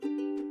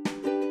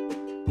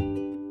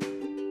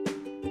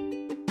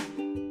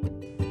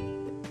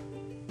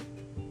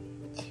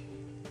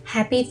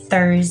Happy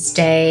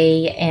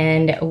Thursday,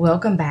 and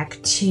welcome back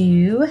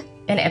to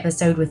an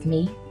episode with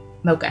me,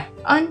 Mocha,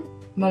 on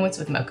Moments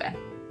with Mocha.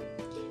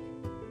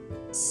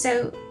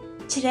 So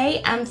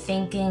today I'm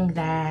thinking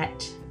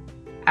that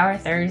our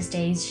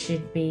Thursdays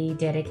should be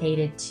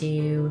dedicated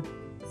to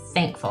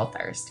Thankful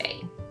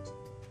Thursday.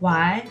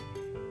 Why?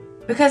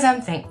 Because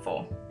I'm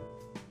thankful.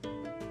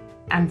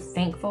 I'm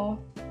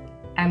thankful,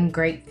 I'm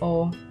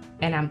grateful,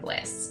 and I'm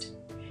blessed.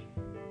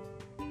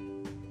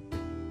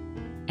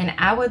 And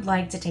I would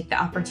like to take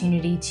the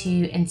opportunity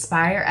to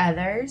inspire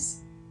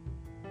others,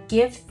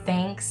 give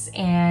thanks,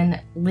 and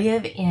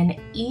live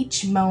in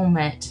each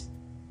moment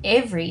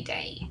every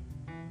day.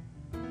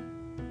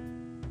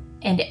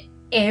 And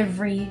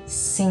every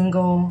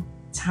single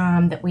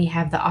time that we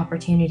have the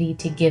opportunity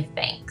to give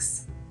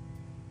thanks.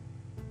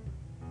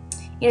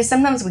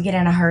 Sometimes we get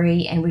in a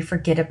hurry and we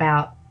forget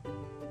about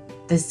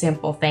the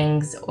simple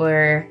things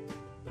or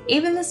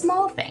even the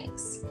small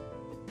things.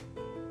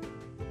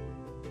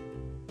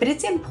 But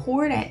it's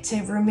important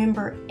to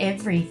remember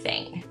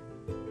everything.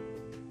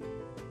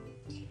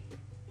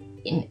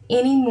 In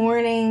any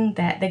morning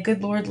that the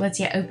good Lord lets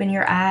you open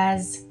your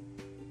eyes,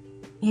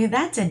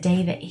 that's a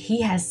day that He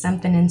has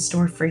something in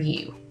store for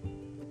you.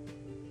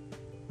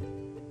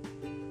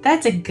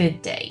 That's a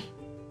good day.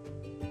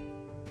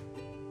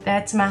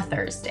 That's my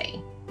Thursday.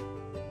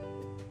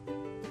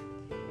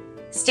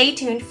 Stay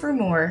tuned for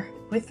more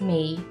with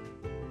me,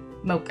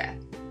 Mocha,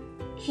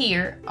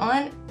 here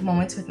on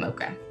Moments with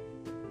Mocha.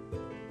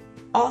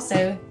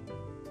 Also,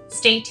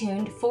 stay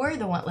tuned for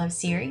the Want Love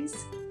series,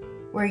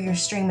 where you're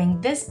streaming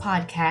this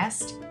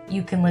podcast.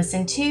 You can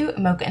listen to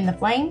Mocha and the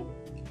Flame.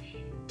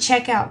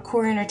 Check out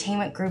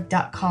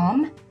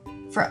coreentertainmentgroup.com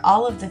for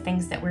all of the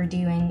things that we're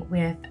doing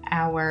with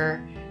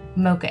our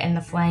Mocha and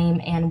the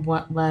Flame and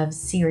Want Love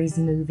series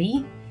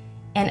movie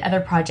and other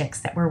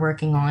projects that we're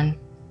working on.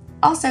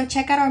 Also,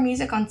 check out our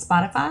music on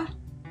Spotify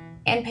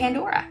and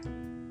Pandora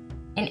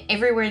and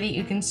everywhere that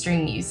you can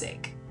stream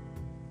music.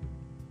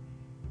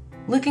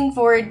 Looking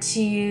forward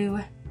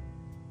to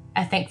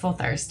a thankful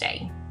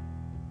Thursday.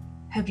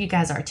 Hope you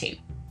guys are too.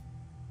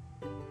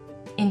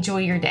 Enjoy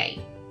your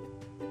day.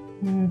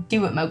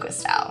 Do it Mocha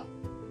style.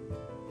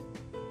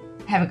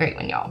 Have a great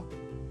one, y'all.